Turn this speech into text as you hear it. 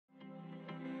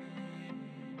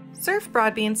Surf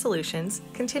Broadband Solutions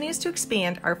continues to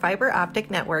expand our fiber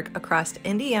optic network across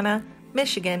Indiana,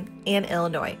 Michigan, and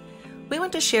Illinois. We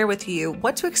want to share with you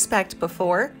what to expect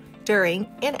before,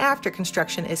 during, and after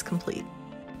construction is complete.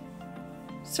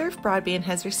 Surf Broadband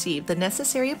has received the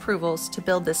necessary approvals to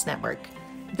build this network.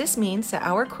 This means that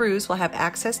our crews will have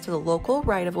access to the local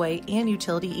right-of-way and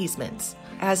utility easements,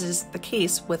 as is the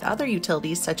case with other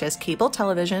utilities such as cable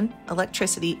television,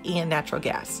 electricity, and natural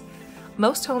gas.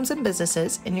 Most homes and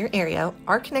businesses in your area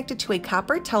are connected to a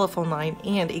copper telephone line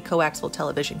and a coaxial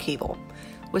television cable.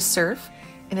 With Surf,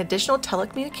 an additional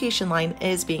telecommunication line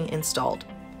is being installed.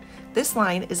 This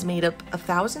line is made up of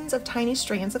thousands of tiny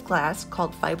strands of glass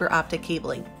called fiber optic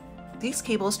cabling. These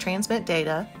cables transmit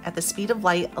data at the speed of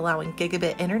light, allowing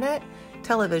gigabit internet,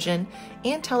 television,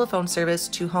 and telephone service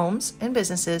to homes and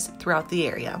businesses throughout the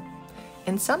area.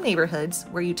 In some neighborhoods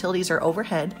where utilities are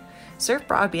overhead, Surf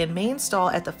Broadband may install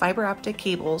at the fiber optic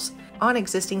cables on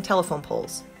existing telephone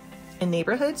poles. In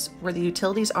neighborhoods where the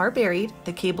utilities are buried,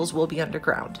 the cables will be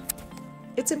underground.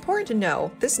 It's important to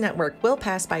know this network will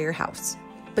pass by your house,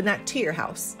 but not to your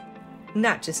house.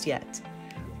 Not just yet.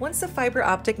 Once the fiber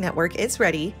optic network is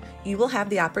ready, you will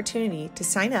have the opportunity to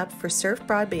sign up for Surf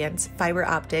Broadband's fiber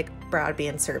optic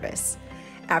broadband service.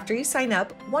 After you sign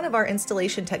up, one of our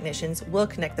installation technicians will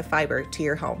connect the fiber to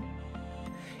your home.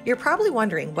 You're probably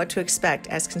wondering what to expect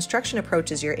as construction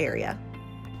approaches your area.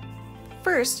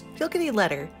 First, you'll get a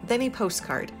letter, then a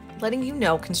postcard, letting you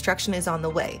know construction is on the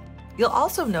way. You'll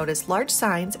also notice large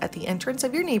signs at the entrance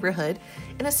of your neighborhood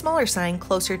and a smaller sign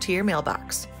closer to your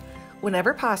mailbox.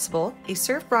 Whenever possible, a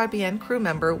Surf Broadband crew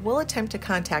member will attempt to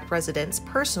contact residents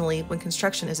personally when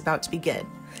construction is about to begin.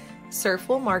 Surf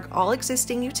will mark all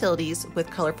existing utilities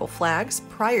with colorful flags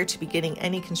prior to beginning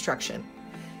any construction.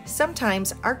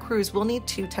 Sometimes our crews will need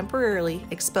to temporarily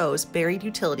expose buried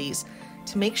utilities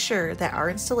to make sure that our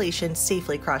installation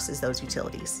safely crosses those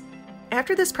utilities.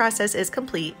 After this process is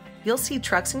complete, you'll see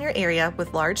trucks in your area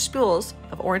with large spools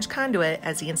of orange conduit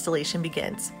as the installation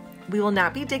begins. We will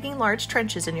not be digging large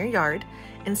trenches in your yard.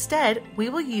 Instead, we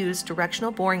will use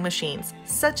directional boring machines,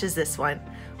 such as this one,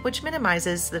 which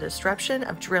minimizes the disruption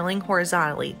of drilling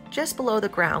horizontally just below the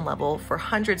ground level for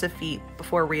hundreds of feet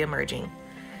before re-emerging.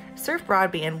 Surf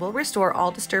Broadband will restore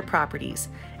all disturbed properties,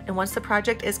 and once the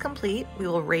project is complete, we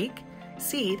will rake,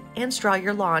 seed, and straw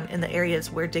your lawn in the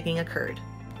areas where digging occurred.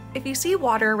 If you see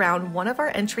water around one of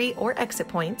our entry or exit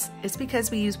points, it's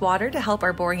because we use water to help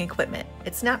our boring equipment.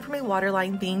 It's not from a water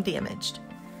line being damaged.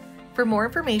 For more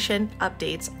information,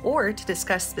 updates, or to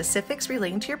discuss specifics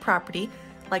relating to your property,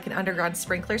 like an underground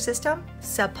sprinkler system,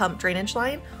 sub-pump drainage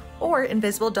line, or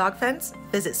invisible dog fence,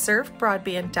 visit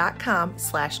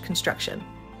surfbroadband.com/construction.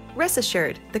 Rest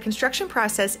assured, the construction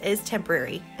process is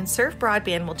temporary, and Surf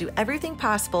Broadband will do everything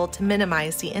possible to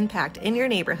minimize the impact in your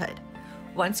neighborhood.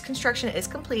 Once construction is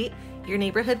complete, your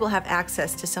neighborhood will have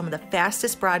access to some of the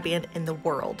fastest broadband in the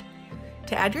world.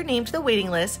 To add your name to the waiting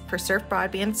list for Surf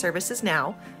Broadband services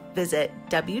now, visit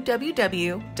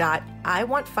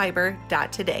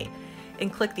www.iwantfiber.today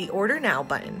and click the Order Now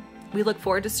button. We look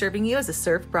forward to serving you as a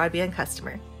Surf Broadband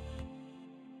customer.